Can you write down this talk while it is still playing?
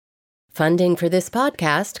Funding for this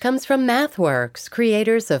podcast comes from MathWorks,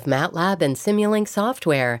 creators of MATLAB and Simulink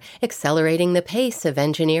software, accelerating the pace of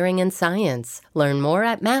engineering and science. Learn more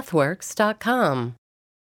at mathworks.com.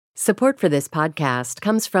 Support for this podcast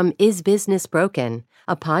comes from Is Business Broken,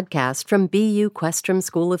 a podcast from BU Questrom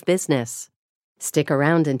School of Business. Stick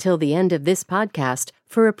around until the end of this podcast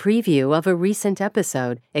for a preview of a recent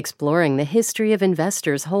episode exploring the history of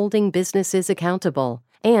investors holding businesses accountable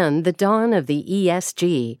and the dawn of the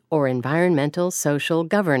ESG, or Environmental Social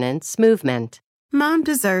Governance, movement. Mom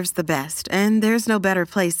deserves the best, and there's no better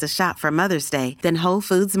place to shop for Mother's Day than Whole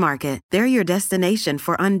Foods Market. They're your destination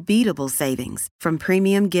for unbeatable savings, from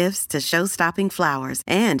premium gifts to show-stopping flowers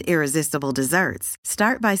and irresistible desserts.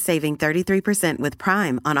 Start by saving 33% with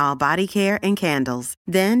Prime on all body care and candles.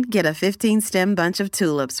 Then get a 15-stem bunch of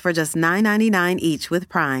tulips for just $9.99 each with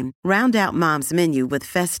Prime. Round out Mom's menu with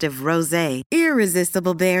festive rosé,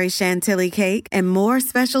 irresistible berry chantilly cake, and more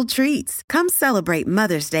special treats. Come celebrate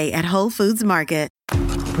Mother's Day at Whole Foods Market.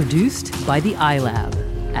 Produced by the iLab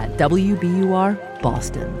at WBUR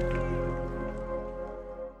Boston.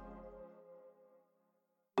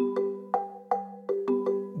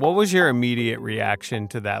 What was your immediate reaction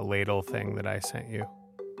to that ladle thing that I sent you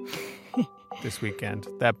this weekend?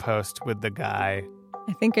 That post with the guy.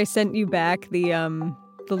 I think I sent you back the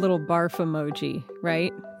little barf emoji,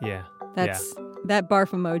 right? Yeah. That barf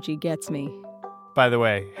emoji gets me. By the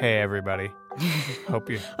way, hey everybody. Hope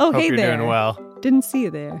you're there. doing well. Didn't see you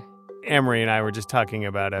there. Amory and I were just talking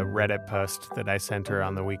about a Reddit post that I sent her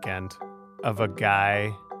on the weekend of a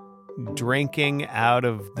guy drinking out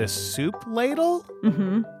of the soup ladle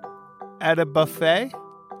at a buffet.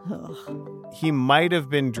 Ugh. He might have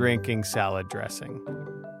been drinking salad dressing,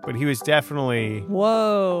 but he was definitely...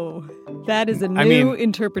 Whoa. That is a new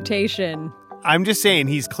interpretation. I'm just saying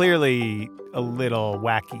he's clearly a little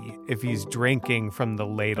wacky if he's drinking from the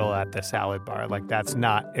ladle at the salad bar. Like, that's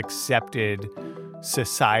not accepted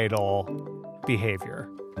societal behavior,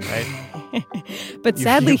 right? But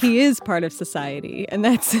sadly, he is part of society. And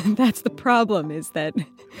that's the problem, is that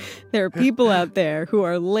there are people out there who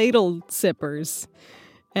are ladle sippers.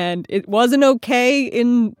 And it wasn't okay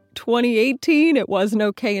in 2018. It wasn't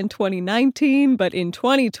okay in 2019. But in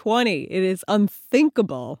 2020, it is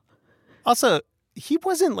unthinkable. Also, he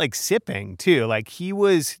wasn't like sipping too. Like it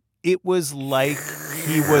was like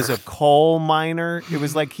he was a coal miner. It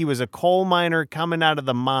was like he was a coal miner coming out of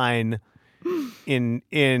the mine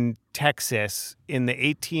in Texas in the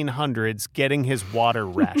 1800s getting his water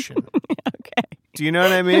ration. Okay. Do you know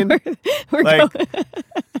what I mean? We're like going.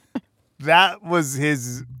 That was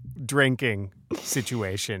his drinking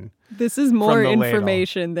situation. This is more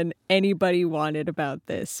information than anybody wanted about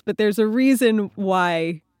this. But there's a reason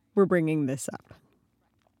why we're bringing this up.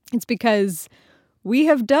 It's because we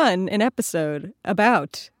have done an episode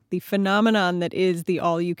about the phenomenon that is the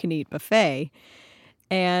all-you-can-eat buffet.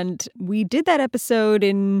 And we did that episode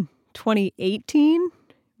in 2018,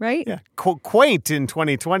 right? Yeah, quaint in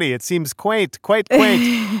 2020. It seems quite quaint.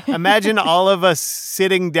 Imagine all of us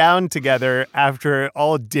sitting down together after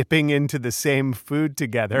all dipping into the same food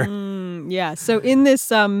together. Yeah, so in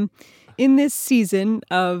this season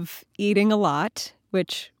of eating a lot,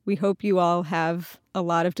 which we hope you all have a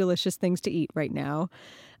lot of delicious things to eat right now.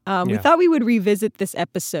 We thought we would revisit this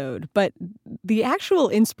episode, but the actual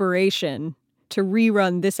inspiration to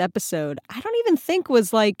rerun this episode, I don't even think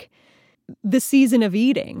was like the season of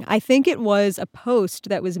eating. I think it was a post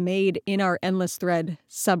that was made in our Endless Thread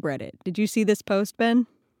subreddit. Did you see this post, Ben?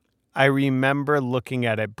 I remember looking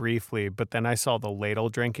at it briefly, but then I saw the ladle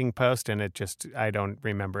drinking post and I don't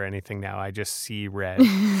remember anything now. I just see red.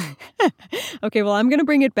 Okay, well, I'm going to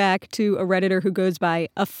bring it back to a Redditor who goes by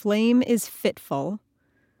A Flame is Fitful.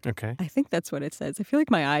 Okay. I think that's what it says. I feel like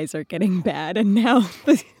my eyes are getting bad, and now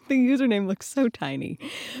the username looks so tiny.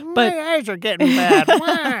 But my eyes are getting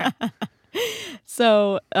bad.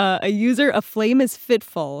 So a user, A Flame is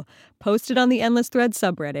Fitful, posted on the Endless Thread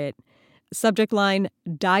subreddit, subject line,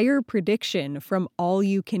 dire prediction from All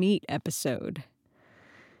You Can Eat episode.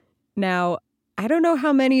 Now, I don't know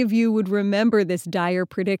how many of you would remember this dire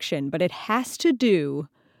prediction, but it has to do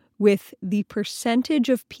with the percentage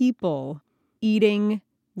of people eating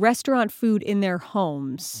restaurant food in their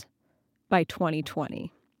homes by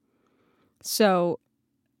 2020. So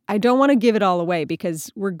I don't want to give it all away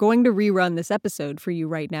because we're going to rerun this episode for you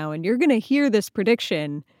right now, and you're going to hear this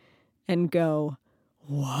prediction and go,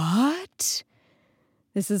 what?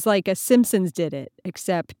 This is like a Simpsons did it,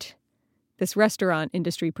 except this restaurant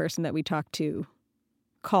industry person that we talked to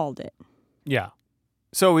called it. Yeah.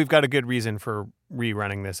 So we've got a good reason for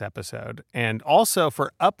rerunning this episode and also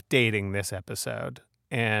for updating this episode.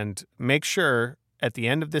 And make sure at the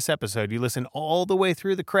end of this episode, you listen all the way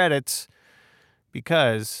through the credits,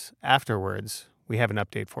 because afterwards, we have an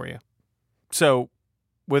update for you. So,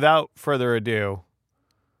 without further ado,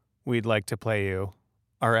 we'd like to play you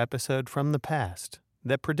our episode from the past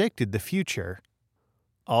that predicted the future.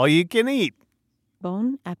 All you can eat.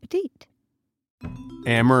 Bon appetit.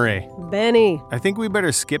 Anne-Marie, Benny, I think we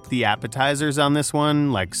better skip the appetizers on this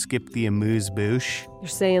one, like skip the amuse-bouche. you're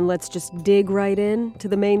saying let's just dig right in to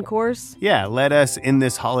the main course? Yeah, let us, in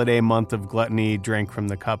this holiday month of gluttony, drink from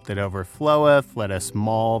the cup that overfloweth. Let us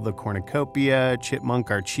maul the cornucopia, chipmunk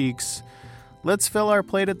our cheeks. Let's fill our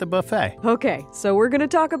plate at the buffet. Okay, so we're going to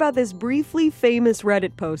talk about this briefly famous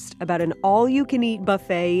Reddit post about an all-you-can-eat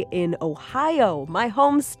buffet in Ohio, my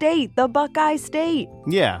home state, the Buckeye State.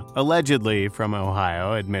 Yeah, allegedly from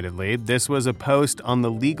Ohio, admittedly. This was a post on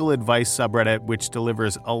the legal advice subreddit, which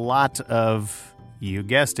delivers a lot of, you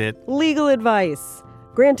guessed it, Legal advice.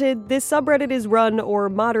 Granted, this subreddit is run or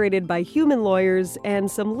moderated by human lawyers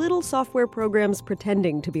and some little software programs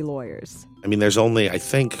pretending to be lawyers. I mean, there's only, I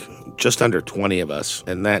think, just under 20 of us,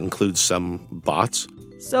 and that includes some bots.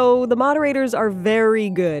 So the moderators are very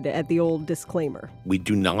good at the old disclaimer. We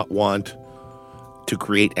do not want to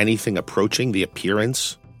create anything approaching the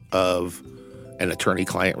appearance of an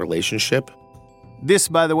attorney-client relationship. This,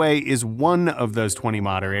 by the way, is one of those 20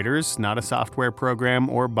 moderators, not a software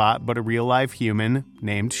program or bot, but a real-life human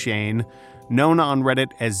named Shane, known on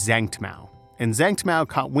Reddit as Zankmao. And Zankmao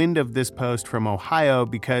caught wind of this post from Ohio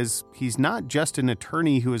because he's not just an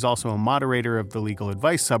attorney who is also a moderator of the legal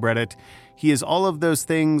advice subreddit. He is all of those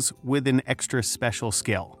things with an extra special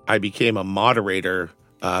skill. I became a moderator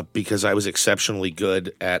because I was exceptionally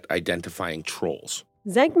good at identifying trolls.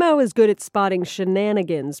 Zankmao is good at spotting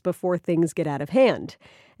shenanigans before things get out of hand.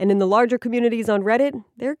 And in the larger communities on Reddit,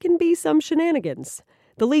 there can be some shenanigans.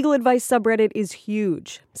 The legal advice subreddit is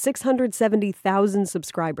huge, 670,000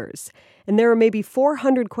 subscribers. And there are maybe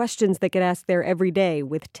 400 questions that get asked there every day,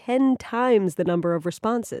 with 10 times the number of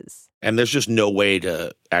responses. And there's just no way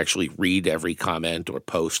to actually read every comment or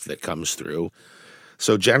post that comes through.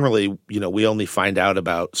 So generally, we only find out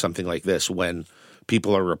about something like this when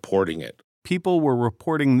people are reporting it. People were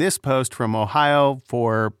reporting this post from Ohio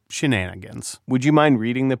for shenanigans. Would you mind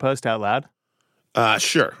reading the post out loud?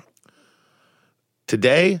 Sure.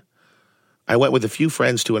 Today, I went with a few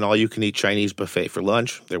friends to an all-you-can-eat Chinese buffet for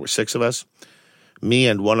lunch. There were 6 of us. Me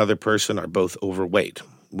and one other person are both overweight.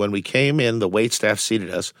 When we came in, the waitstaff seated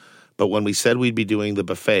us, but when we said we'd be doing the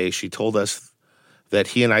buffet, she told us that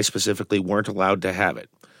he and I specifically weren't allowed to have it.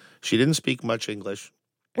 She didn't speak much English.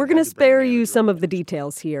 We're going to spare you some of the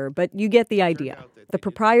details here, but you get the idea. The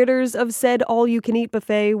proprietors of said all-you-can-eat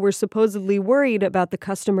buffet were supposedly worried about the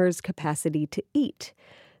customers' capacity to eat.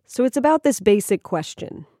 So it's about this basic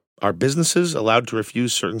question. Are businesses allowed to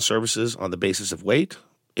refuse certain services on the basis of weight?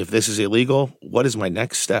 If this is illegal, what is my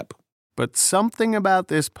next step? But something about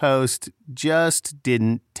this post just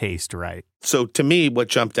didn't taste right. So to me, what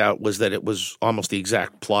jumped out was that it was almost the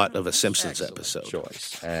exact plot of a Simpsons episode.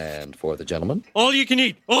 Choice. And for the gentleman? All you can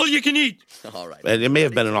eat! All you can eat! All right. And it may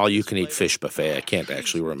have been an all-you-can-eat fish buffet. I can't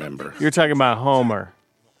actually remember. You're talking about Homer.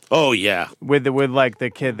 Oh, yeah. With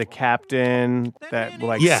the kid, the captain, that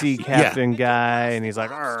sea captain guy, and he's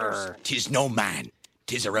like, "Arr." Tis no man,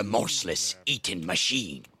 tis a remorseless eating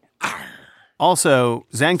machine. Arr. Also,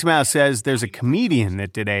 Zankmao says there's a comedian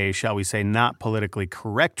that did a, shall we say, not politically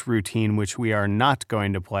correct routine, which we are not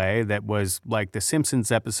going to play, that was like the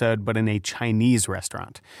Simpsons episode, but in a Chinese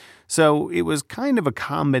restaurant. So it was kind of a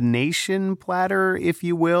combination platter, if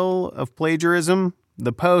you will, of plagiarism.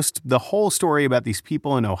 The post, the whole story about these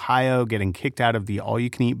people in Ohio getting kicked out of the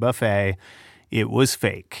all-you-can-eat buffet, it was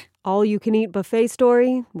fake. All-you-can-eat buffet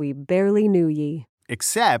story? We barely knew ye.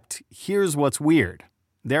 Except, here's what's weird.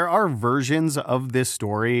 There are versions of this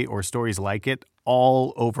story or stories like it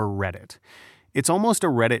all over Reddit. It's almost a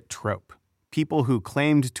Reddit trope. People who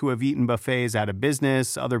claimed to have eaten buffets out of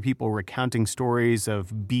business, other people recounting stories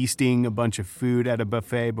of beasting a bunch of food at a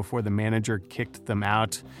buffet before the manager kicked them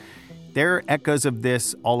out. There are echoes of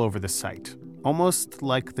this all over the site, almost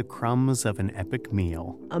like the crumbs of an epic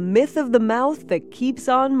meal. A myth of the mouth that keeps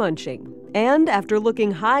on munching. And after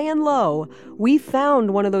looking high and low, we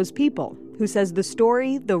found one of those people who says the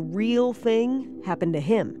story, the real thing, happened to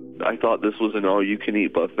him. I thought this was an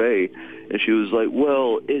all-you-can-eat buffet, and she was like,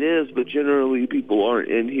 well, it is, but generally people aren't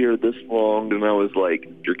in here this long. And I was like,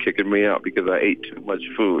 you're kicking me out because I ate too much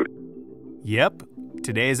food. Yep.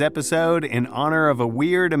 Today's episode, in honor of a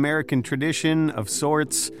weird American tradition of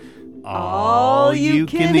sorts, all you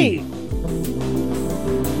can eat.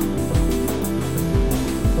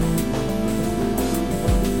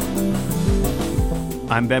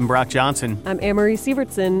 I'm Ben Brock Johnson. I'm Amory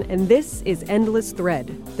Sievertson, and this is Endless Thread,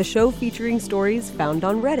 the show featuring stories found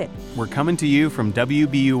on Reddit. We're coming to you from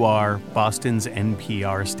WBUR, Boston's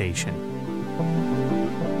NPR station.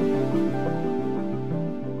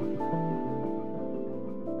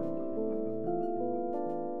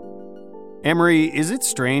 Amory, is it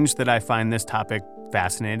strange that I find this topic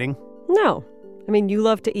fascinating? No. I mean, you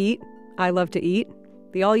love to eat. I love to eat.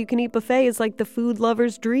 The all-you-can-eat buffet is like the food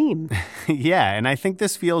lover's dream. Yeah, and I think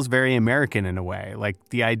this feels very American in a way, like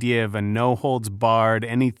the idea of a no-holds-barred,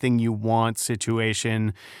 anything-you-want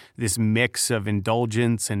situation, this mix of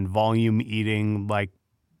indulgence and volume eating. Like,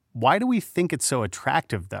 why do we think it's so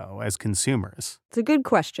attractive, though, as consumers? It's a good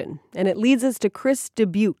question, and it leads us to Chris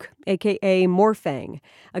Dubuque, a.k.a. Morfang,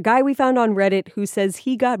 a guy we found on Reddit who says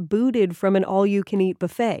he got booted from an all-you-can-eat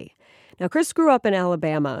buffet. Now, Chris grew up in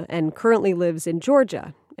Alabama and currently lives in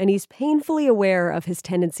Georgia, and he's painfully aware of his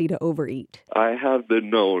tendency to overeat. I have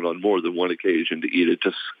been known on more than one occasion to eat a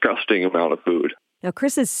disgusting amount of food. Now,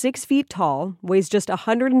 Chris is 6 feet tall, weighs just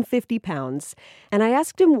 150 pounds, and I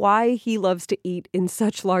asked him why he loves to eat in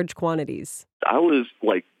such large quantities. I was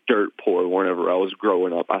like dirt poor whenever I was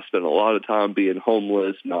growing up. I spent a lot of time being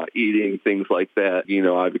homeless, not eating, things like that. You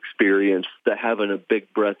know, I've experienced having a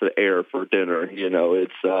big breath of air for dinner. You know,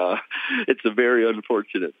 it's a very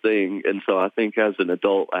unfortunate thing. And so I think as an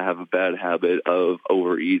adult, I have a bad habit of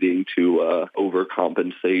overeating to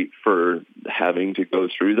overcompensate for having to go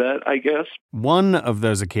through that, I guess. One of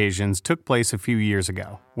those occasions took place a few years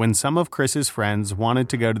ago when some of Chris's friends wanted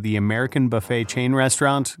to go to the American buffet chain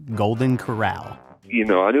restaurant, Golden Corral. You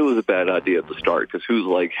know, I knew it was a bad idea at the start because who's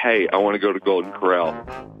like, hey, I want to go to Golden Corral.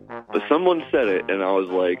 But someone said it, and I was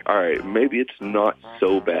like, all right, maybe it's not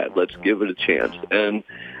so bad. Let's give it a chance. And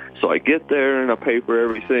so I get there, and I pay for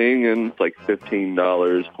everything, and it's like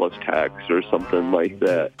 $15 plus tax or something like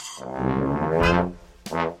that.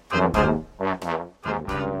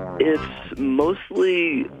 It's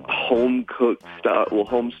mostly home-cooked style,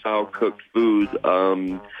 home-style cooked food,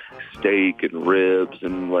 steak and ribs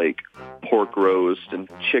and like pork roast and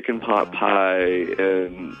chicken pot pie,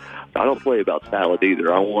 and I don't play about salad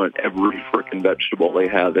either. I want every frickin' vegetable they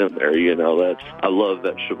have in there. You know, I love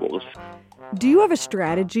vegetables. Do you have a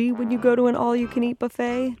strategy when you go to an all-you-can-eat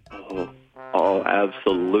buffet? Oh,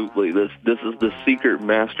 absolutely. This is the secret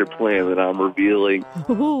master plan that I'm revealing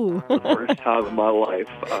for the first time in my life.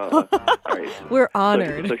 All right. We're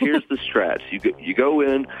honored. So here's the strats. You go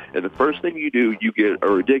in, and the first thing you do, you get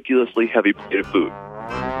a ridiculously heavy plate of food.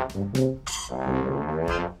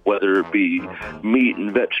 Whether it be meat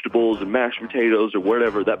and vegetables and mashed potatoes or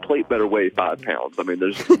whatever, that plate better weigh 5 pounds. I mean,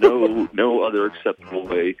 there's no other acceptable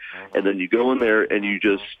way. And then you go in there and you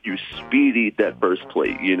speed eat that first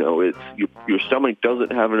plate. You know, it's your stomach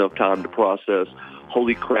doesn't have enough time to process.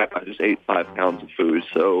 Holy crap, I just ate 5 pounds of food.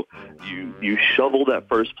 So you shovel that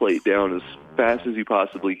first plate down as fast as you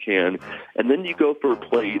possibly can, and then you go for a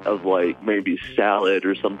plate of like maybe salad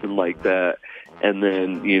or something like that. And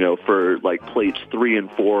then, you know, for like plates 3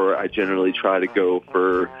 and 4, I generally try to go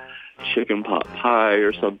for chicken pot pie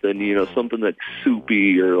or something, you know, something that's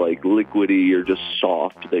soupy or like liquidy or just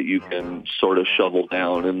soft that you can sort of shovel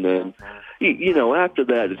down. And then, you know, after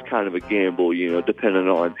that, it's kind of a gamble, you know, depending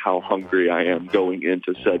on how hungry I am going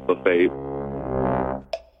into said buffet.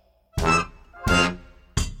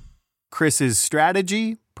 Chris's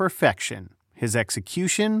strategy, perfection. His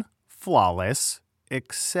execution, flawless,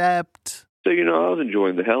 except... So, you know, I was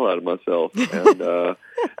enjoying the hell out of myself. And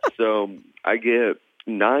so I get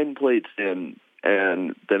 9 plates in,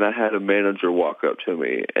 and then I had a manager walk up to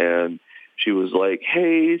me, and she was like,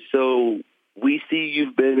 hey, so we see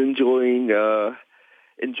you've been enjoying our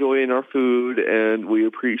food, and we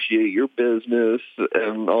appreciate your business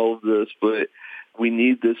and all of this, but we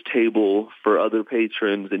need this table for other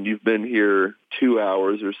patrons, and you've been here 2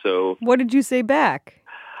 hours or so. What did you say back?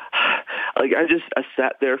 Like, I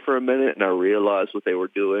sat there for a minute, and I realized what they were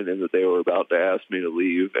doing and that they were about to ask me to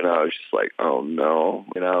leave, and I was just like, oh, no.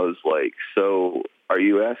 And I was like, so are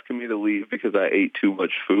you asking me to leave because I ate too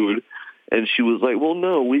much food? And she was like, well,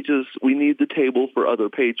 no, we need the table for other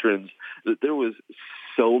patrons. There was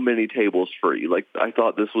so many tables free. Like, I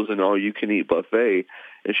thought this was an all-you-can-eat buffet.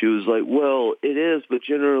 And she was like, well, it is, but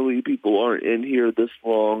generally people aren't in here this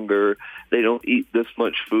long or they don't eat this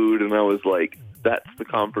much food. And I was like, that's the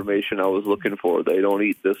confirmation I was looking for. They don't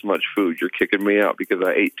eat this much food. You're kicking me out because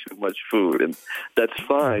I ate too much food. And that's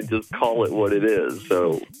fine. Just call it what it is.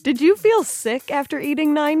 So, did you feel sick after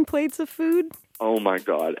eating 9 plates of food? Oh, my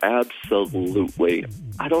God, absolutely.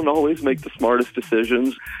 I don't always make the smartest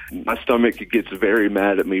decisions. My stomach gets very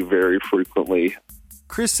mad at me very frequently.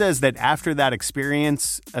 Chris says that after that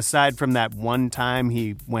experience, aside from that one time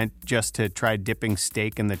he went just to try dipping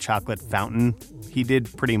steak in the chocolate fountain, he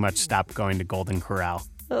did pretty much stop going to Golden Corral.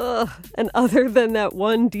 Ugh, and other than that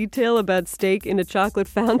one detail about steak in a chocolate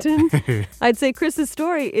fountain, I'd say Chris's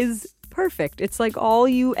story is perfect. It's like all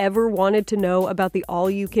you ever wanted to know about the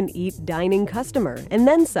all-you-can-eat dining customer, and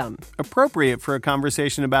then some. Appropriate for a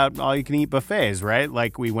conversation about all-you-can-eat buffets, right?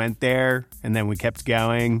 Like we went there, and then we kept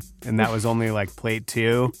going, and that was only like plate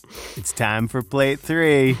 2. It's time for plate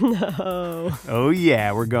 3. No. Oh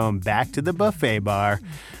yeah, we're going back to the buffet bar.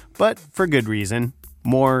 But for good reason.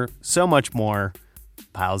 More, so much more,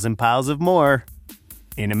 piles and piles of more,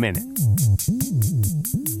 in a minute.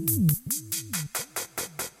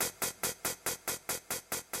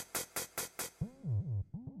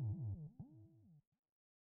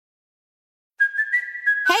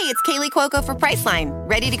 Hey, it's Kaylee Cuoco for Priceline.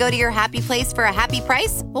 Ready to go to your happy place for a happy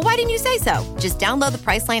price? Well, why didn't you say so? Just download the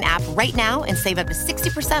Priceline app right now and save up to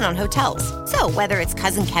 60% on hotels. So whether it's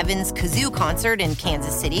Cousin Kevin's Kazoo Concert in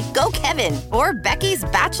Kansas City, go Kevin, or Becky's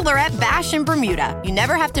Bachelorette Bash in Bermuda, you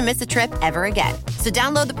never have to miss a trip ever again. So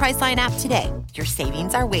download the Priceline app today. Your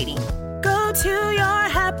savings are waiting. Go to your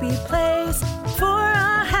happy place for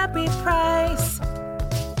a happy price.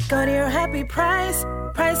 Go to your happy price,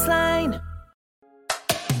 Priceline.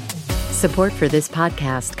 Support for this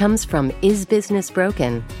podcast comes from Is Business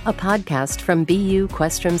Broken, a podcast from BU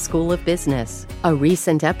Questrom School of Business. A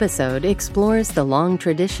recent episode explores the long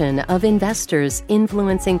tradition of investors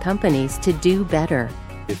influencing companies to do better.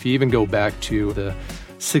 If you even go back to the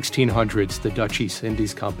 1600s, the Dutch East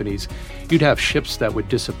Indies companies, you'd have ships that would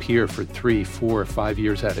disappear for 3, 4, 5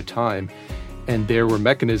 years at a time. And there were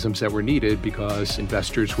mechanisms that were needed because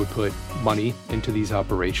investors would put money into these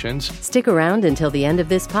operations. Stick around until the end of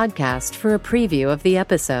this podcast for a preview of the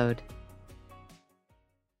episode.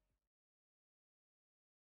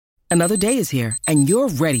 Another day is here, and you're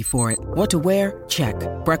ready for it. What to wear? Check.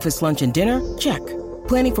 Breakfast, lunch, and dinner? Check.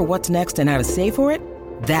 Planning for what's next and how to save for it?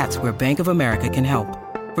 That's where Bank of America can help.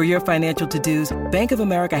 For your financial to-dos, Bank of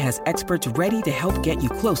America has experts ready to help get you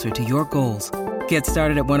closer to your goals. Get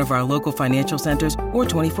started at one of our local financial centers or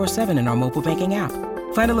 24/7 in our mobile banking app.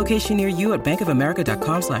 Find a location near you at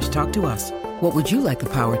bankofamerica.com/talktous. What would you like the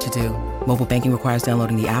power to do? Mobile banking requires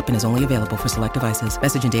downloading the app and is only available for select devices.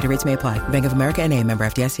 Message and data rates may apply. Bank of America N.A., member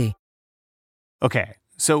FDIC. Okay,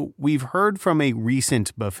 so we've heard from a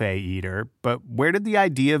recent buffet eater, but where did the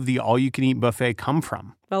idea of the all-you-can-eat buffet come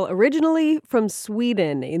from? Well, originally from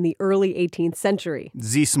Sweden in the early 18th century.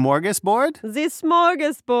 The smorgasbord? The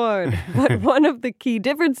smorgasbord. But one of the key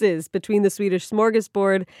differences between the Swedish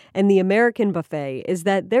smorgasbord and the American buffet is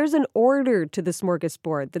that there's an order to the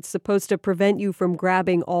smorgasbord that's supposed to prevent you from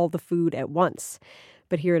grabbing all the food at once.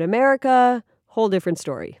 But here in America, whole different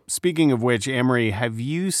story. Speaking of which, Amory, have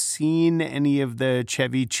you seen any of the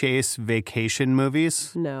Chevy Chase vacation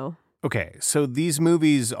movies? No. Okay, so these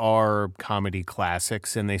movies are comedy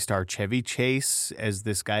classics, and they star Chevy Chase as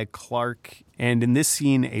this guy Clark. And in this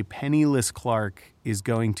scene, a penniless Clark is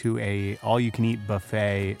going to a all-you-can-eat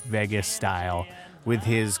buffet, Vegas style, with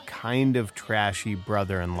his kind of trashy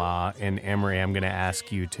brother-in-law. And Amory, I'm going to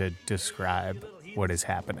ask you to describe what is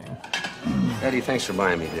happening. Eddie, thanks for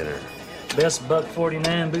buying me dinner. Best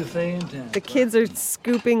 $1.49 buffet in town. The kids are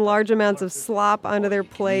scooping large amounts of slop onto their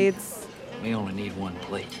plates. We only need one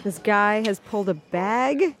plate. This guy has pulled a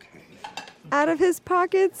bag out of his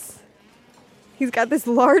pockets. He's got this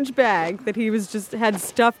large bag that he had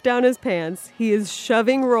stuffed down his pants. He is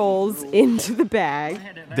shoving rolls into the bag.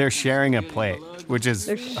 They're sharing a plate, which is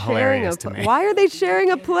hilarious to me. Why are they sharing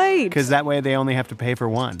a plate? Because that way they only have to pay for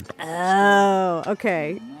one. Oh,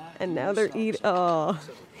 okay. And now they're eating. Oh,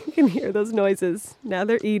 you can hear those noises. Now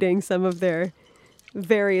they're eating some of their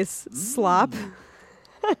various slop.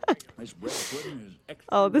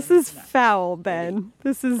 Oh, this is foul, Ben.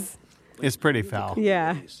 It's pretty foul.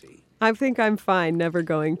 Yeah. I think I'm fine never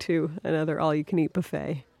going to another all-you-can-eat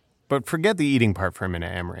buffet. But forget the eating part for a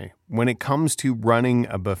minute, Amory. When it comes to running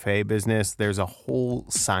a buffet business, there's a whole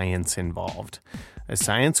science involved. A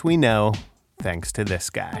science we know thanks to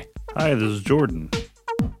this guy. Hi, this is Jordan.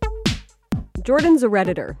 Jordan's a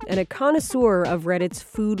Redditor and a connoisseur of Reddit's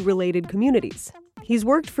food-related communities. He's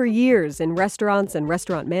worked for years in restaurants and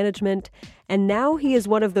restaurant management, and now he is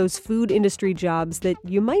one of those food industry jobs that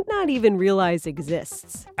you might not even realize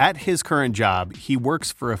exists. At his current job, he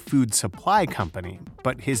works for a food supply company,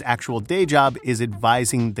 but his actual day job is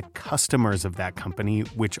advising the customers of that company,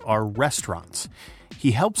 which are restaurants.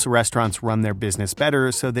 He helps restaurants run their business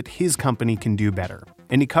better so that his company can do better.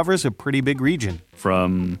 And he covers a pretty big region.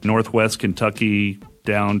 From Northwest Kentucky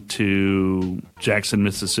down to Jackson,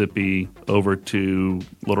 Mississippi, over to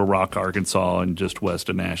Little Rock, Arkansas, and just west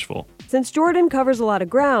of Nashville. Since Jordan covers a lot of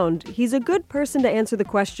ground, he's a good person to answer the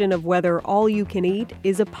question of whether all-you-can-eat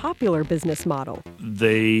is a popular business model.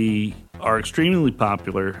 They are extremely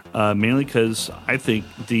popular, mainly because I think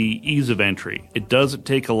the ease of entry. It doesn't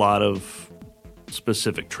take a lot of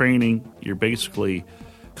specific training. You're basically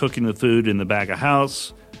cooking the food in the back of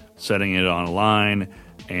house, setting it on a line,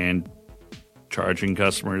 and charging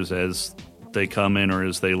customers as they come in or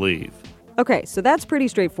as they leave. Okay, so that's pretty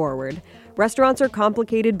straightforward. Restaurants are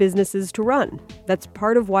complicated businesses to run. That's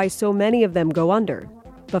part of why so many of them go under.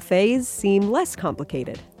 Buffets seem less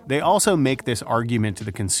complicated. They also make this argument to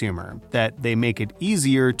the consumer that they make it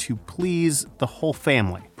easier to please the whole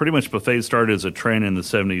family. Pretty much buffets started as a trend in the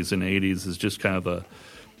 70s and 80s as just kind of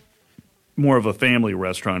more of a family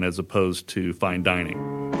restaurant as opposed to fine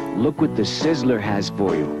dining. Look what the Sizzler has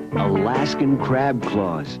for you. Alaskan crab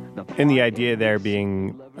claws. And the idea there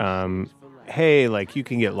being, hey, like you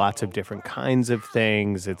can get lots of different kinds of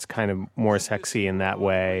things. It's kind of more sexy in that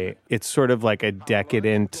way. It's sort of like a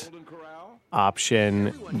decadent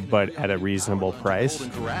option, but at a reasonable price.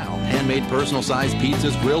 Handmade personal-sized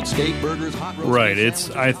pizzas, grilled steak, burgers, hot roast. Right.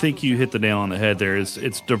 I think you hit the nail on the head there.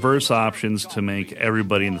 It's diverse options to make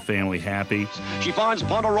everybody in the family happy. She finds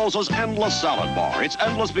Ponderosa's endless salad bar. It's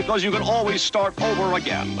endless because you can always start over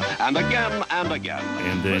again and again and again.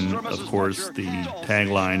 And then, of course, the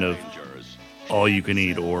tagline of all you can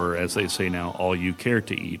eat, or as they say now, all you care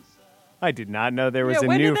to eat. I did not know there was a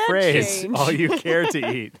new phrase, all you care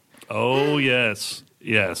to eat. Oh, yes.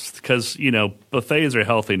 Yes, because, buffets are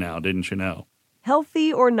healthy now, didn't you know?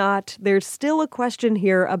 Healthy or not, there's still a question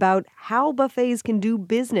here about how buffets can do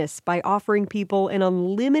business by offering people an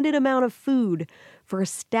unlimited amount of food for a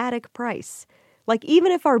static price. Like,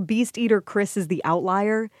 even if our beast eater Chris is the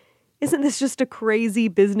outlier, isn't this just a crazy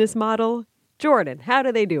business model? Jordan, how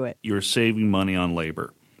do they do it? You're saving money on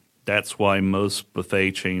labor. That's why most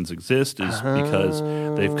buffet chains exist, is because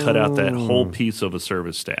they've cut out that whole piece of a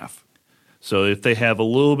service staff. So if they have a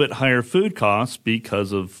little bit higher food costs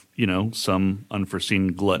because of, some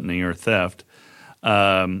unforeseen gluttony or theft,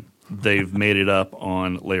 they've made it up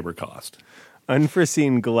on labor cost.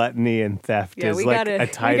 Unforeseen gluttony and theft is like a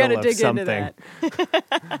title of something.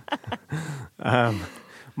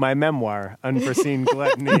 My memoir, Unforeseen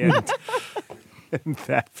Gluttony and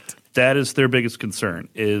Theft. That is their biggest concern,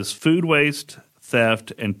 is food waste,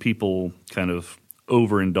 theft, and people kind of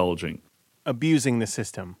overindulging. Abusing the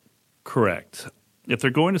system. Correct. If they're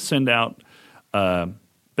going to send out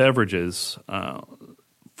beverages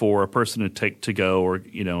for a person to take to go, or,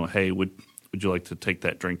 hey, would you like to take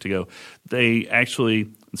that drink to go? They actually,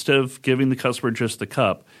 instead of giving the customer just the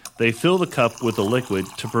cup, they fill the cup with a liquid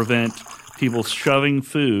to prevent people shoving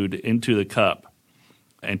food into the cup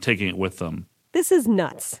and taking it with them. This is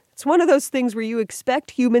nuts. It's one of those things where you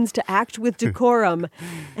expect humans to act with decorum,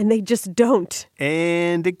 and they just don't.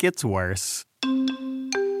 And it gets worse.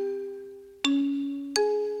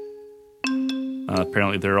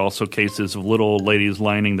 Apparently, there are also cases of little old ladies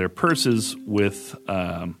lining their purses with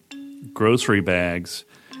grocery bags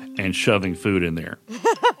and shoving food in there.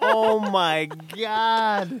 Oh, my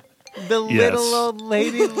God. The little old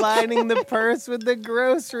lady lining the purse with the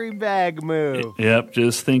grocery bag move. Yep,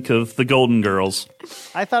 just think of the Golden Girls.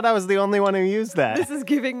 I thought I was the only one who used that. This is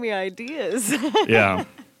giving me ideas. Yeah.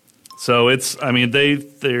 So it's turned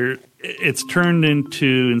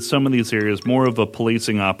into, in some of these areas, more of a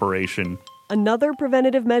policing operation. Another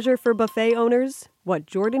preventative measure for buffet owners, what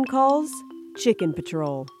Jordan calls chicken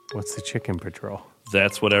patrol. What's the chicken patrol?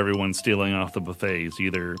 That's what everyone's stealing off the buffets,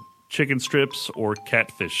 either chicken strips or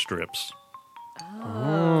catfish strips.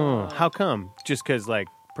 Oh, how come? Just because,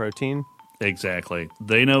 protein? Exactly.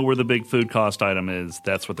 They know where the big food cost item is.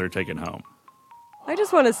 That's what they're taking home. I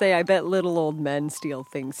just want to say I bet little old men steal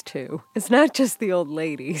things, too. It's not just the old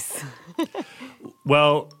ladies.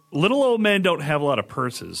 Well, little old men don't have a lot of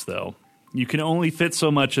purses, though. You can only fit so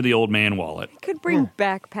much of the old man wallet. You could bring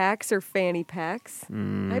backpacks or fanny packs.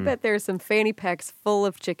 I bet there's some fanny packs full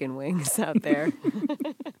of chicken wings out there.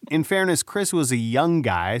 In fairness, Chris was a young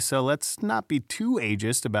guy, so let's not be too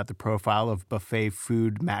ageist about the profile of buffet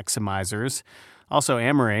food maximizers. Also,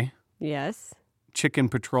 Amory. Yes? Chicken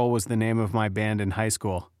Patrol was the name of my band in high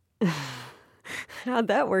school. How'd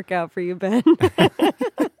that work out for you, Ben?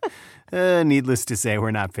 Needless to say,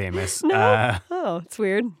 we're not famous. No? Oh, it's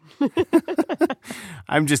weird.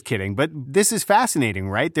 I'm just kidding. But this is fascinating,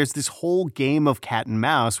 right? There's this whole game of cat and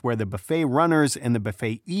mouse where the buffet runners and the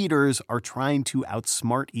buffet eaters are trying to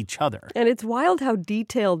outsmart each other. And it's wild how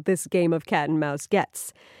detailed this game of cat and mouse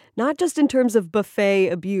gets. Not just in terms of buffet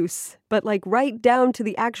abuse, but like right down to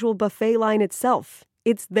the actual buffet line itself.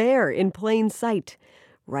 It's there in plain sight,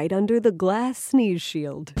 right under the glass sneeze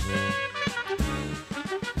shield.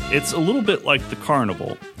 It's a little bit like the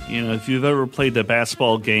carnival. You know, if you've ever played the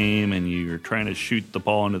basketball game and you're trying to shoot the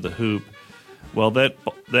ball into the hoop, well, that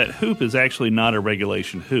hoop is actually not a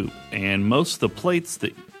regulation hoop. And most of the plates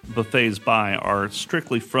that buffets buy are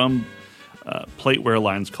strictly from plateware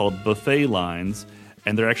lines called buffet lines,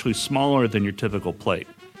 and they're actually smaller than your typical plate,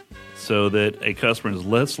 so that a customer is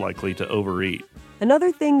less likely to overeat.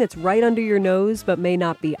 Another thing that's right under your nose but may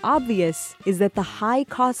not be obvious is that the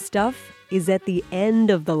high-cost stuff is at the end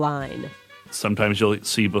of the line. Sometimes you'll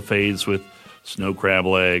see buffets with snow crab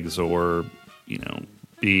legs or,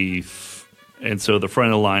 beef. And so the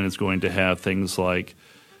front of the line is going to have things like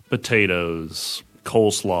potatoes,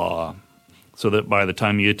 coleslaw, so that by the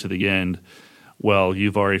time you get to the end, well,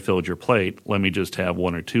 you've already filled your plate. Let me just have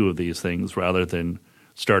one or two of these things rather than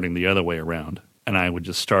starting the other way around. And I would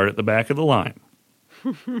just start at the back of the line.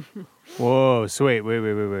 Whoa, so wait.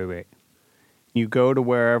 You go to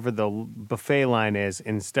wherever the buffet line is,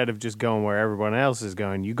 instead of just going where everyone else is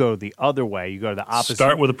going, you go the other way. You go to the opposite.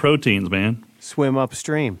 Start with the proteins, man. Swim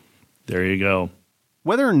upstream. There you go.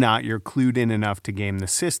 Whether or not you're clued in enough to game the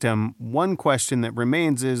system, one question that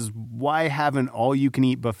remains is, why haven't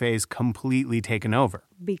all-you-can-eat buffets completely taken over?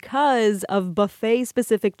 Because of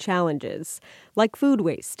buffet-specific challenges, like food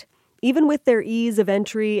waste. Even with their ease of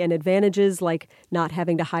entry and advantages like not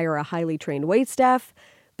having to hire a highly trained waitstaff,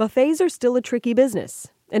 buffets are still a tricky business.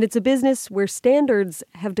 And it's a business where standards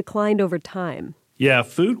have declined over time. Yeah,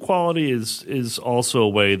 food quality is also a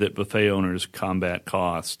way that buffet owners combat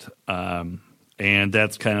cost. And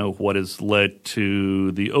that's kind of what has led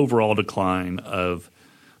to the overall decline of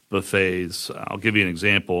buffets. I'll give you an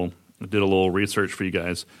example. I did a little research for you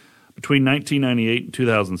guys. Between 1998 and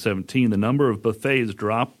 2017, the number of buffets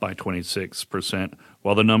dropped by 26%,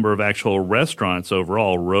 while the number of actual restaurants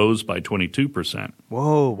overall rose by 22%.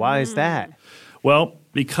 Whoa, why is that? Well,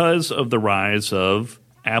 because of the rise of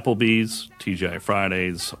Applebee's, TGI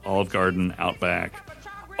Fridays, Olive Garden, Outback,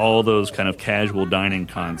 all those kind of casual dining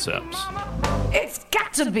concepts. It's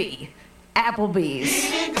got to be Applebee's.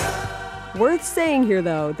 Worth saying here,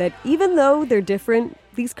 though, that even though they're different,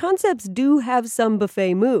 these concepts do have some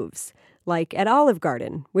buffet moves, like at Olive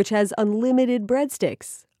Garden, which has unlimited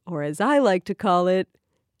breadsticks, or as I like to call it,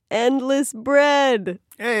 endless bread.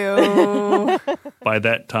 Heyo. By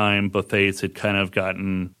that time, buffets had kind of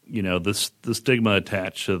gotten, the stigma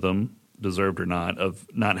attached to them, deserved or not, of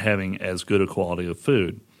not having as good a quality of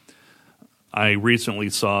food. I recently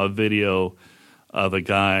saw a video of a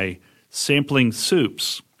guy sampling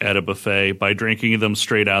soups at a buffet by drinking them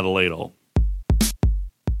straight out of the ladle.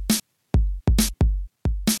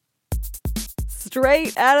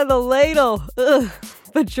 Straight out of the ladle. Ugh.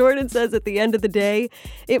 But Jordan says at the end of the day,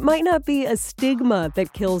 it might not be a stigma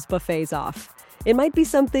that kills buffets off. It might be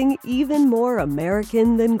something even more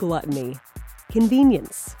American than gluttony.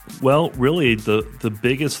 Convenience. Well, really, the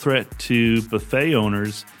biggest threat to buffet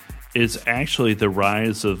owners is actually the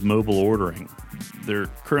rise of mobile ordering. They're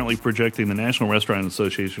currently projecting, the National Restaurant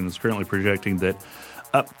Association is currently projecting that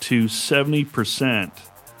up to 70%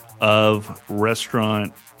 of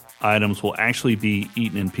restaurant items will actually be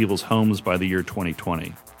eaten in people's homes by the year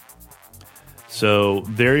 2020. So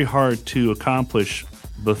very hard to accomplish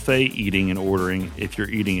buffet eating and ordering if you're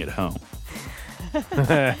eating at home.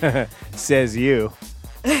 Says you.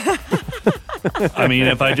 I mean,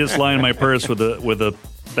 if I just line my purse with a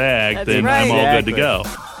bag, That's then right. I'm all good to go.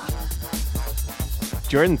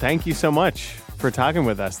 Jordan, thank you so much for talking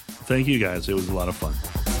with us. Thank you, guys. It was a lot of fun.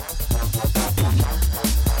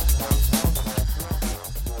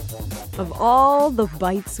 Of all the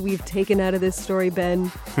bites we've taken out of this story,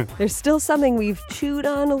 Ben, there's still something we've chewed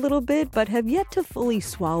on a little bit, but have yet to fully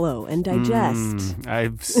swallow and digest.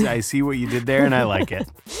 I see what you did there, and I like it.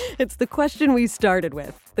 It's the question we started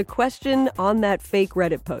with. The question on that fake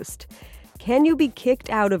Reddit post. Can you be kicked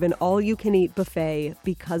out of an all-you-can-eat buffet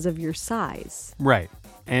because of your size? Right.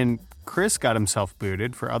 And Chris got himself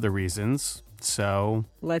booted for other reasons, so...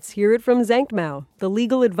 Let's hear it from Zankmao, the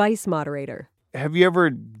legal advice moderator. Have you ever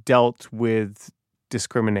dealt with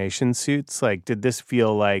discrimination suits? Like, did this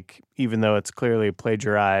feel like, even though it's clearly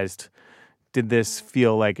plagiarized, did this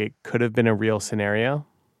feel like it could have been a real scenario?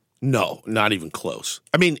 No, not even close.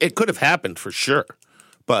 I mean, it could have happened for sure,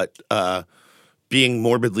 but being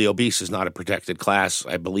morbidly obese is not a protected class,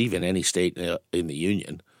 I believe, in any state in the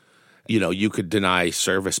union. You could deny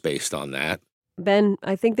service based on that. Ben,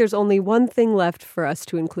 I think there's only one thing left for us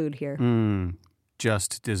to include here.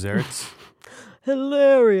 Just desserts?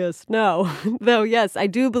 Hilarious. No, though, yes, I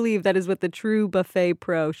do believe that is what the true buffet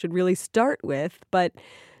pro should really start with. But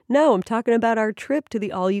no, I'm talking about our trip to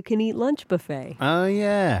the all-you-can-eat lunch buffet. Oh,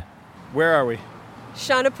 yeah. Where are we?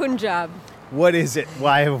 Shana Punjab. What is it?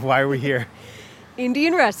 Why are we here?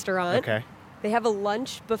 Indian restaurant. Okay. They have a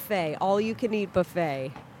lunch buffet, all-you-can-eat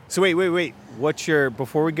buffet. So wait.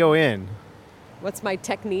 Before we go in. What's my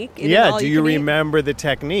technique? Yeah, do you remember the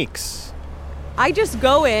techniques? I just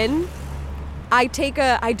go in. I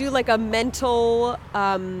do like a mental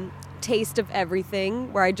taste of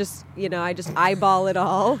everything where I just eyeball it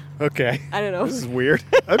all. Okay. I don't know. This is weird.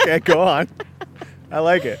 Okay, go on. I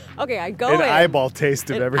like it. Okay, I go in. An eyeball taste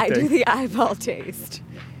of everything. I do the eyeball taste.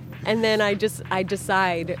 And then I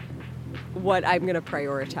decide what I'm going to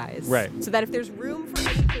prioritize. Right. So that if there's room for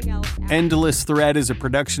anything else... Endless Thread is a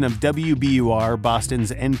production of WBUR,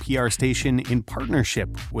 Boston's NPR station, in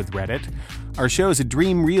partnership with Reddit. Our show is a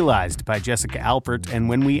dream realized by Jessica Alpert, and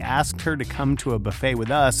when we asked her to come to a buffet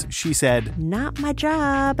with us, she said, "Not my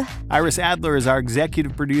job." Iris Adler is our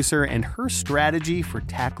executive producer, and her strategy for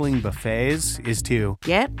tackling buffets is to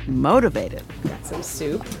get motivated. Got some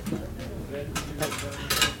soup.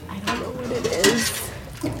 I don't know what it is.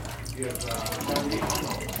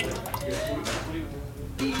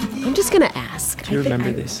 I'm just going to ask. Do you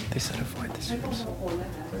remember this? They said avoid the soups.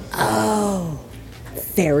 Oh,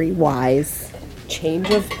 very wise.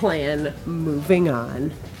 Change of plan, moving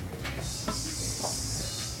on.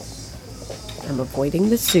 I'm avoiding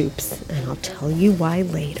the soups, and I'll tell you why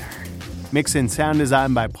later. Mix and sound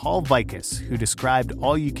design by Paul Vikas, who described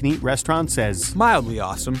all-you-can-eat restaurants as mildly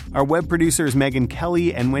awesome. Our web producer is Megan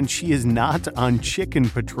Kelly, and when she is not on chicken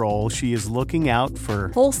patrol, she is looking out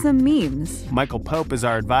for wholesome memes. Michael Pope is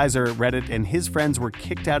our advisor at Reddit, and his friends were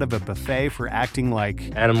kicked out of a buffet for acting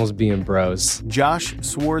like animals being bros. Josh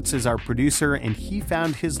Swartz is our producer, and he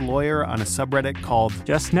found his lawyer on a subreddit called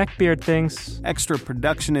Just Neckbeard Things. Extra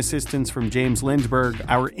production assistance from James Lindberg.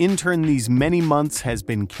 Our intern these many months has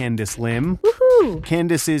been Candace Lim. Woohoo!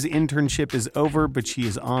 Candace's internship is over, but she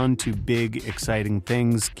is on to big, exciting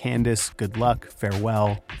things. Candace, good luck,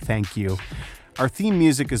 farewell, thank you. Our theme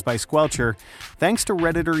music is by Squelcher. Thanks to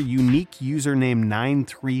Redditor unique username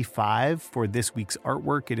 935 for this week's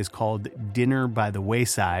artwork. It is called Dinner by the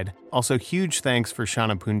Wayside. Also, huge thanks for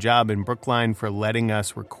Shana Punjab in Brookline for letting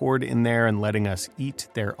us record in there and letting us eat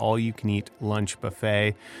their all-you-can-eat lunch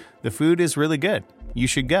buffet. The food is really good. You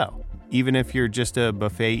should go, even if you're just a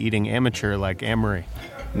buffet-eating amateur like Amory.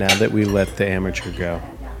 Now that we let the amateur go,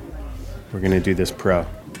 we're going to do this pro. I'm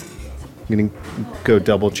going to go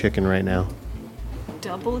double chicken right now.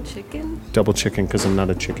 Double chicken? Double chicken because I'm not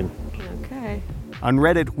a chicken. Okay. On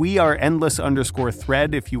Reddit, we are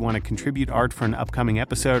endless_thread. If you want to contribute art for an upcoming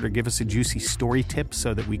episode or give us a juicy story tip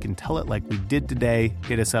so that we can tell it like we did today,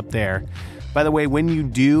 hit us up there. By the way, when you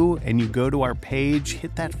do and you go to our page,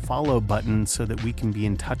 hit that follow button so that we can be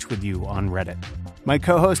in touch with you on Reddit. My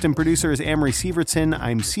co-host and producer is Amory Sievertson.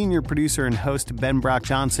 I'm senior producer and host Ben Brock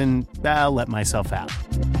Johnson. I'll let myself out.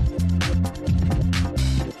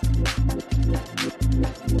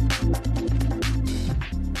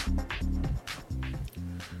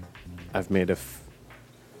 I've made a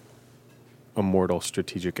mortal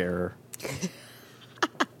strategic error.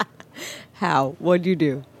 How? What'd you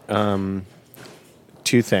do?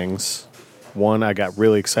 Two things. One, I got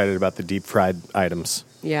really excited about the deep fried items.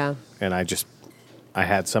 Yeah. And I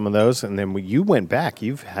had some of those, and then you went back.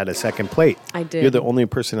 You've had a second plate. I did. You're the only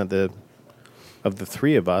person of the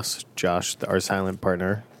three of us, Josh, our silent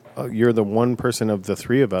partner. You're the one person of the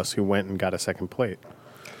three of us who went and got a second plate.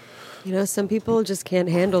 You know, some people just can't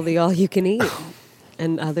handle the all-you-can-eat,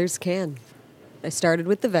 and others can. I started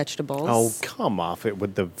with the vegetables. Oh, come off it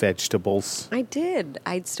with the vegetables. I did.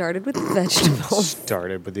 I started with the vegetables.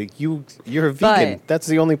 Started with you're a vegan. That's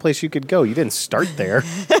the only place you could go. You didn't start there.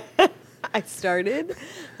 I started,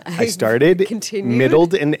 continued,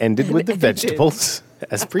 middled, and ended with the vegetables,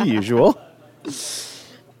 as per usual.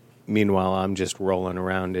 Meanwhile, I'm just rolling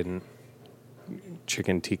around in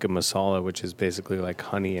chicken tikka masala, which is basically like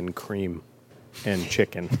honey and cream and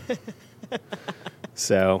chicken.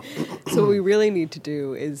 So what we really need to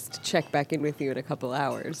do is to check back in with you in a couple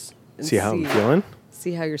hours. And see how I'm feeling?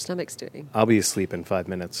 See how your stomach's doing. I'll be asleep in 5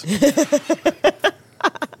 minutes.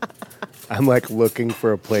 I'm like looking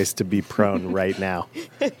for a place to be prone right now.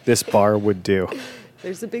 This bar would do.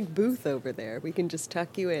 There's a big booth over there. We can just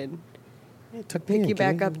tuck you in. Yeah, pick you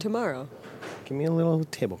back up tomorrow. Give me a little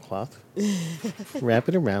tablecloth. Wrap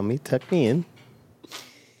it around me. Tuck me in.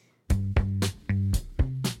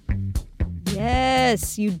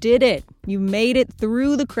 Yes, you did it. You made it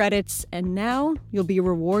through the credits, and now you'll be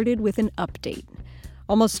rewarded with an update.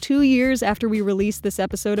 Almost 2 years after we released this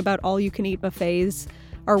episode about all-you-can-eat buffets,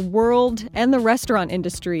 our world and the restaurant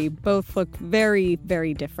industry both look very,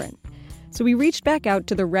 very different. So we reached back out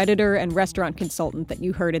to the Redditor and restaurant consultant that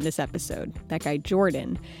you heard in this episode, that guy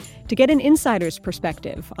Jordan, to get an insider's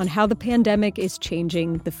perspective on how the pandemic is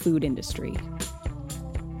changing the food industry.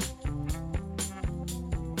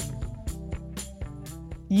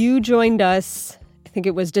 You joined us, I think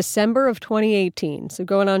it was December of 2018, so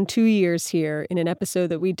going on 2 years here, in an episode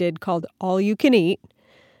that we did called All You Can Eat,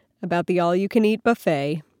 about the all-you-can-eat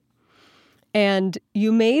buffet. And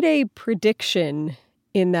you made a prediction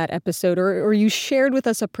in that episode, or you shared with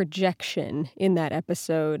us a projection in that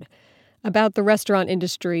episode about the restaurant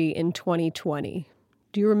industry in 2020.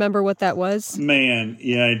 Do you remember what that was? Man,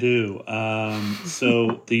 yeah, I do.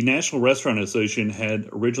 So the National Restaurant Association had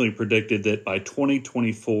originally predicted that by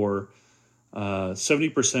 2024,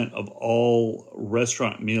 70% of all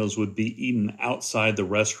restaurant meals would be eaten outside the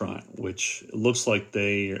restaurant, which looks like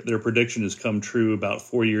their prediction has come true about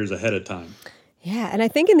 4 years ahead of time. Yeah, and I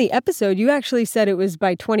think in the episode, you actually said it was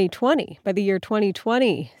by 2020, by the year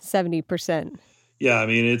 2020, 70%. Yeah, I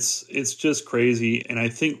mean, it's just crazy. And I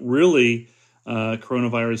think really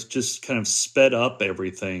coronavirus just kind of sped up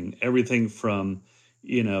everything from,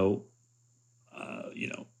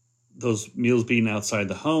 those meals being outside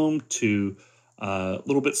the home to a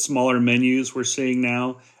little bit smaller menus we're seeing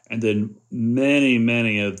now. And then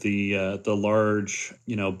many of the large,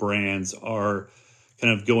 brands are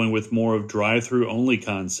kind of going with more of drive-through only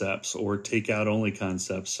concepts or takeout only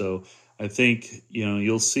concepts. So I think,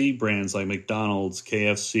 you'll see brands like McDonald's,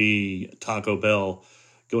 KFC, Taco Bell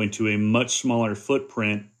going to a much smaller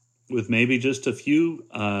footprint with maybe just a few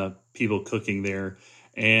people cooking there.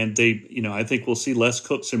 And I think we'll see less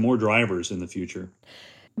cooks and more drivers in the future.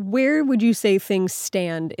 Where would you say things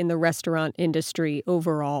stand in the restaurant industry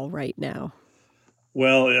overall right now?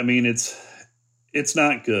 Well, I mean, it's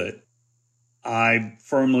not good. I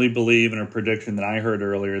firmly believe in a prediction that I heard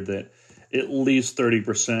earlier that at least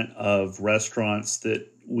 30% of restaurants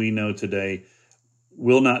that we know today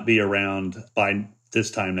will not be around by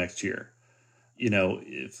this time next year.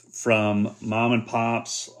 From mom and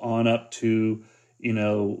pops on up to,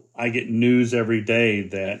 I get news every day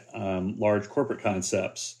that large corporate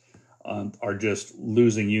concepts are just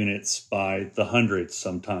losing units by the hundreds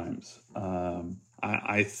sometimes.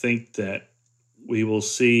 I think that we will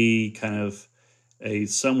see kind of a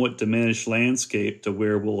somewhat diminished landscape to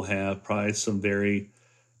where we'll have probably some very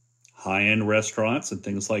high-end restaurants and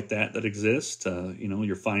things like that exist,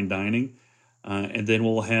 your fine dining. And then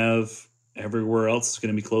we'll have everywhere else is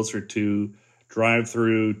going to be closer to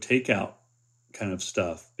drive-through takeout kind of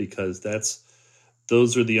stuff, because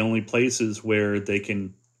those are the only places where they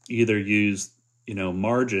can either use,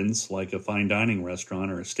 margins like a fine dining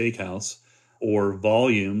restaurant or a steakhouse, or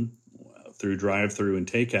volume through drive-through and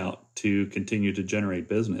takeout to continue to generate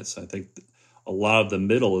business. I think a lot of the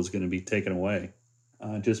middle is going to be taken away.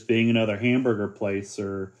 Just being another hamburger place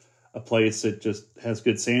or a place that just has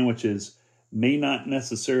good sandwiches may not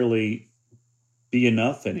necessarily be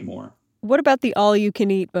enough anymore. What about the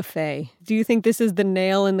all-you-can-eat buffet? Do you think this is the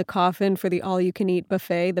nail in the coffin for the all-you-can-eat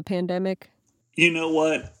buffet, the pandemic? You know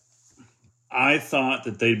what? I thought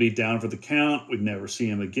that they'd be down for the count. We'd never see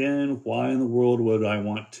them again. Why in the world would I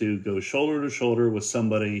want to go shoulder to shoulder with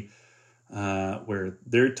somebody where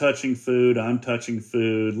they're touching food, I'm touching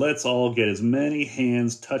food? Let's all get as many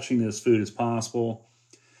hands touching this food as possible.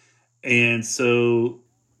 And so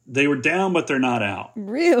they were down, but they're not out.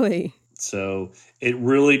 Really? So it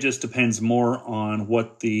really just depends more on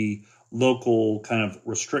what the local kind of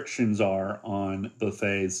restrictions are on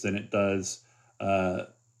buffets than it does,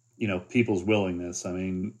 people's willingness. I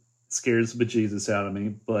mean, it scares the bejesus out of me.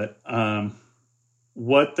 But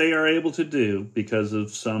what they are able to do because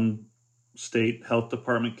of some state health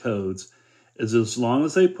department codes is, as long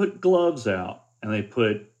as they put gloves out and they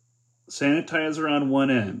put sanitizer on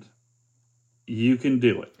one end, you can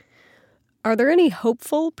do it. Are there any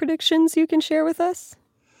hopeful predictions you can share with us?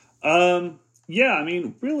 Yeah, I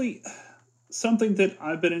mean, really, something that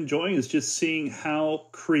I've been enjoying is just seeing how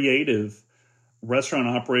creative restaurant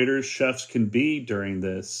operators, chefs can be during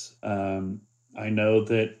this. I know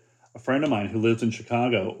that a friend of mine who lives in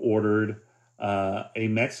Chicago ordered a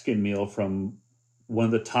Mexican meal from one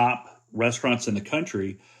of the top restaurants in the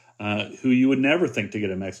country, who you would never think to get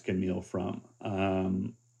a Mexican meal from.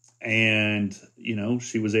 And,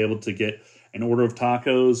 she was able to get an order of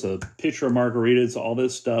tacos, a pitcher of margaritas, all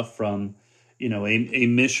this stuff from, a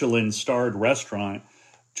Michelin-starred restaurant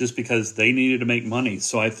just because they needed to make money.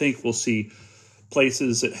 So I think we'll see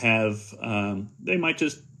places that have, they might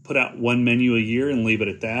just put out one menu a year and leave it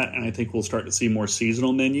at that. And I think we'll start to see more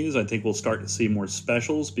seasonal menus. I think we'll start to see more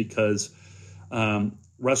specials because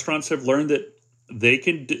restaurants have learned that they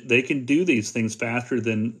can do these things faster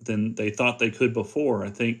than they thought they could before. I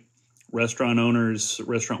think restaurant owners,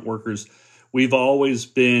 restaurant workers, we've always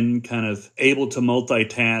been kind of able to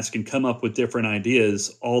multitask and come up with different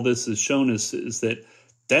ideas. All this has shown us is that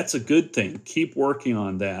that's a good thing. Keep working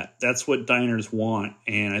on that. That's what diners want.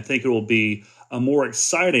 And I think it will be a more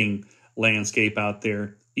exciting landscape out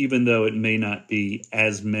there, even though it may not be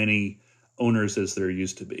as many owners as there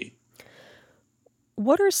used to be.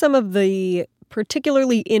 What are some of the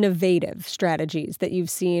particularly innovative strategies that you've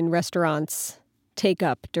seen restaurants take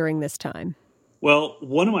up during this time? Well,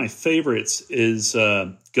 one of my favorites is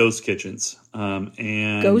ghost kitchens.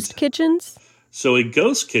 And ghost kitchens? So a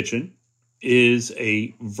ghost kitchen is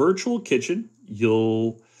a virtual kitchen.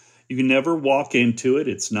 You can never walk into it.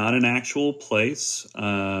 It's not an actual place.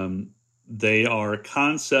 They are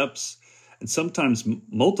concepts, and sometimes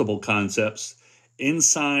multiple concepts,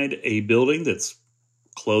 inside a building that's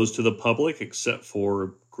closed to the public except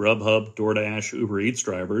for Grubhub, DoorDash, Uber Eats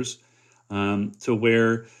drivers, to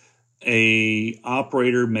where a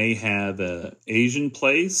operator may have an Asian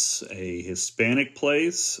place, a Hispanic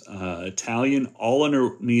place, Italian, all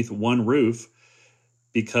underneath one roof,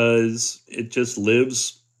 because it just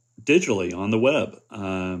lives digitally on the web.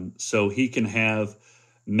 So he can have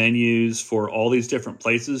menus for all these different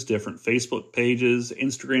places, different Facebook pages,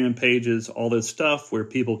 Instagram pages, all this stuff where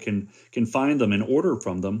people can find them and order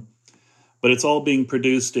from them. But it's all being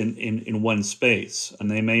produced in one space. And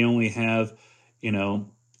they may only have,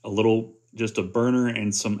 a little, just a burner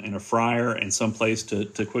and a fryer and some place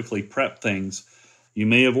to quickly prep things. You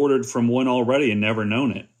may have ordered from one already and never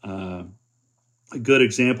known it. A good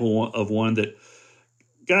example of one that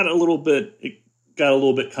got a little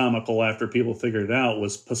bit comical after people figured it out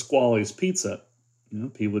was Pasquale's Pizza.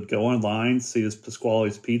 People would go online, see this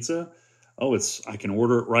Pasquale's Pizza. Oh, I can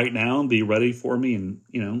order it right now and be ready for me, and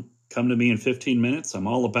come to me in 15 minutes. I'm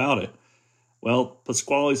all about it. Well,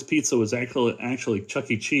 Pasquale's Pizza was actually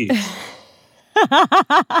Chuck E. Cheese.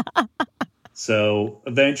 So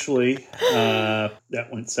eventually, that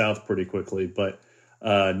went south pretty quickly. But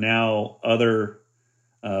now other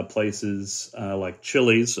places like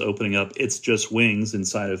Chili's opening up It's Just Wings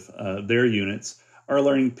inside of their units are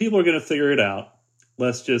learning people are going to figure it out.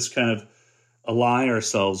 Let's just kind of ally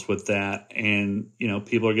ourselves with that. And,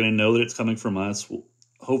 people are going to know that it's coming from us.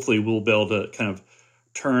 Hopefully we'll be able to kind of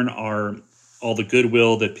turn all the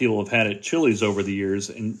goodwill that people have had at Chili's over the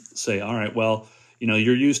years and say, all right, well,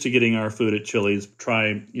 you're used to getting our food at Chili's.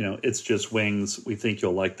 Try, It's Just Wings. We think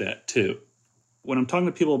you'll like that too. When I'm talking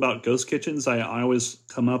to people about ghost kitchens, I always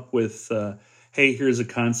come up with, hey, here's a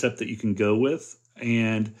concept that you can go with.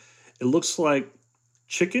 And it looks like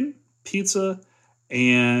chicken, pizza,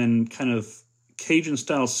 and kind of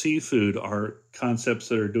Cajun-style seafood are concepts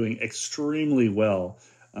that are doing extremely well,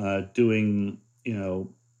 doing,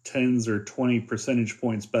 10s or 20 percentage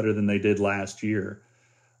points better than they did last year.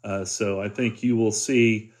 So I think you will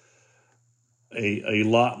see a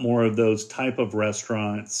lot more of those type of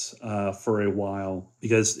restaurants for a while,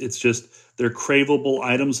 because they're craveable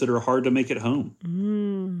items that are hard to make at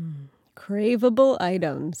home. Craveable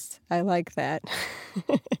items. I like that.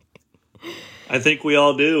 I think we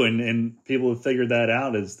all do. And people have figured that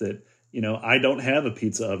out, is that, I don't have a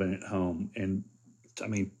pizza oven at home. And I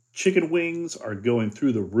mean, chicken wings are going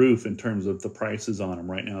through the roof in terms of the prices on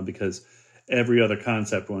them right now, because every other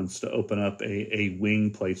concept wants to open up a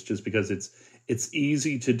wing place just because it's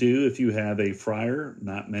easy to do if you have a fryer.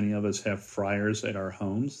 Not many of us have fryers at our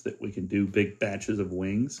homes that we can do big batches of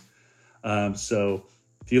wings. So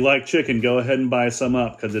if you like chicken, go ahead and buy some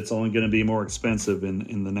up, because it's only going to be more expensive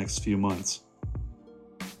in the next few months.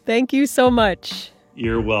 Thank you so much.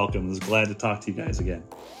 You're welcome. I was glad to talk to you guys again.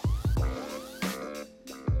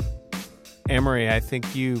 Amory, I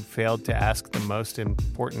think you failed to ask the most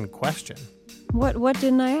important question. What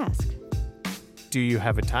didn't I ask? Do you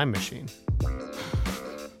have a time machine?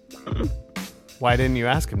 Why didn't you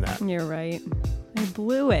ask him that? You're right. I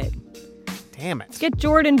blew it. Damn it. Let's get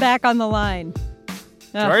Jordan back on the line.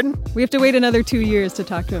 Jordan? We have to wait another 2 years to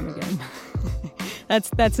talk to him again.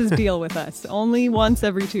 That's his deal with us. Only once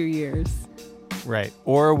every 2 years. Right.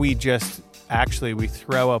 Or we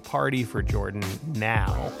throw a party for Jordan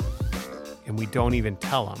now, and we don't even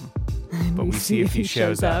tell him, but we see if he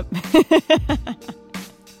shows up. All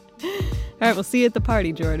right, we'll see you at the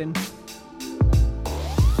party, Jordan.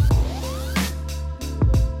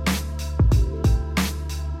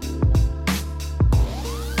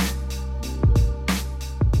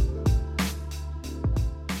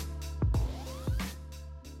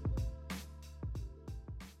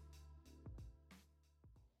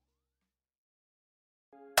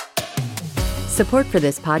 Support for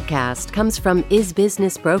this podcast comes from Is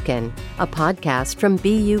Business Broken, a podcast from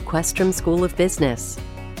BU Questrom School of Business.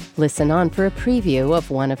 Listen on for a preview of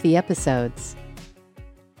one of the episodes.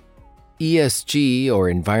 ESG, or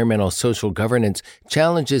environmental social governance,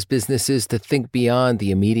 challenges businesses to think beyond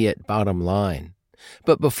the immediate bottom line.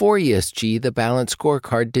 But before ESG, the Balanced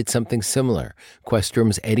Scorecard did something similar.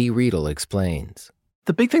 Questrom's Eddie Riedel explains.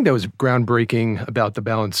 The big thing that was groundbreaking about the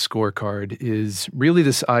Balanced Scorecard is really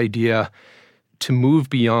this idea to move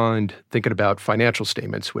beyond thinking about financial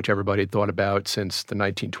statements, which everybody had thought about since the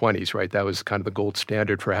 1920s, right? That was kind of the gold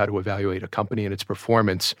standard for how to evaluate a company and its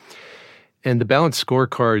performance. And the Balanced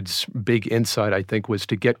Scorecard's big insight, I think, was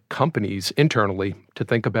to get companies internally to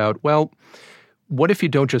think about, well, what if you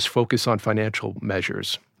don't just focus on financial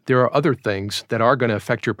measures? There are other things that are going to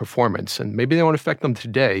affect your performance, and maybe they won't affect them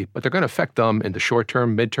today, but they're going to affect them in the short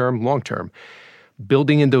term, midterm, long term.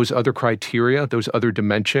 Building in those other criteria, those other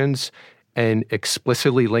dimensions, and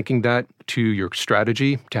explicitly linking that to your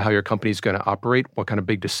strategy, to how your company is going to operate, what kind of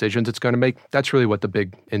big decisions it's going to make, that's really what the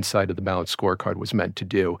big insight of the Balanced Scorecard was meant to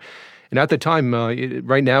do. And at the time,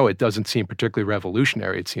 right now, it doesn't seem particularly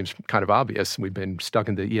revolutionary. It seems kind of obvious. We've been stuck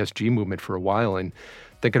in the ESG movement for a while, and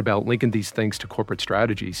thinking about linking these things to corporate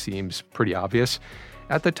strategy seems pretty obvious.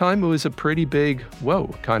 At the time, it was a pretty big, whoa,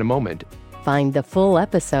 kind of moment. Find the full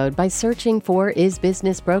episode by searching for Is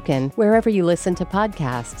Business Broken wherever you listen to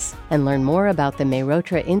podcasts, and learn more about the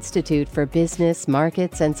Mehrotra Institute for Business,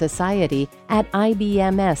 Markets, and Society at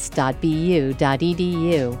ibms.bu.edu.